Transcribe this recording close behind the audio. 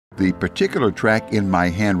The particular tract in my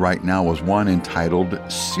hand right now is one entitled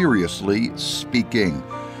Seriously Speaking.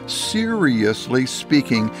 Seriously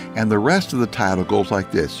Speaking, and the rest of the title goes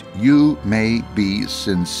like this: You may be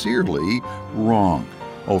sincerely wrong.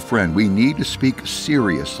 Oh friend, we need to speak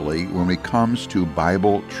seriously when it comes to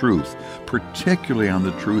Bible truth, particularly on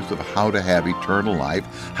the truth of how to have eternal life,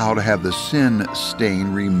 how to have the sin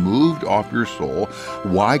stain removed off your soul,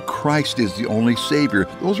 why Christ is the only Savior.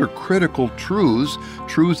 Those are critical truths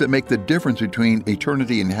that make the difference between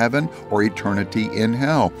eternity in heaven or eternity in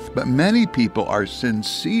hell. But many people are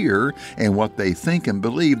sincere in what they think and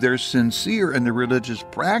believe. They're sincere in their religious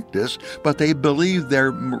practice, but they believe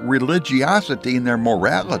their religiosity and their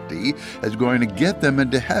morality is going to get them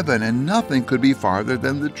into heaven, and nothing could be farther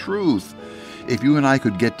than the truth. If you and I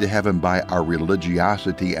could get to heaven by our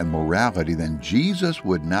religiosity and morality, then Jesus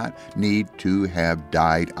would not need to have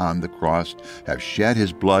died on the cross, have shed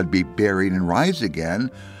his blood, be buried, and rise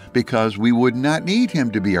again, because we would not need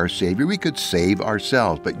him to be our Savior. We could save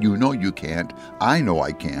ourselves, but you know you can't. I know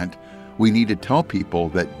I can't. We need to tell people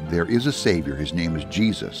that there is a Savior. His name is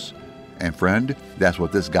Jesus. And friend, that's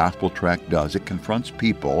what this gospel tract does. It confronts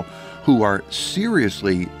people who are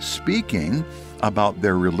seriously speaking about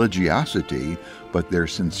their religiosity, but they're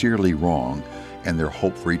sincerely wrong, and their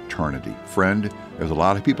hope for eternity. Friend, there's a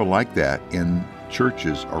lot of people like that in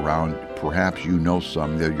churches around. Perhaps you know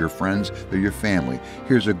some. They're your friends, they're your family.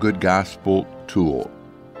 Here's a good gospel tool: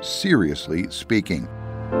 seriously speaking.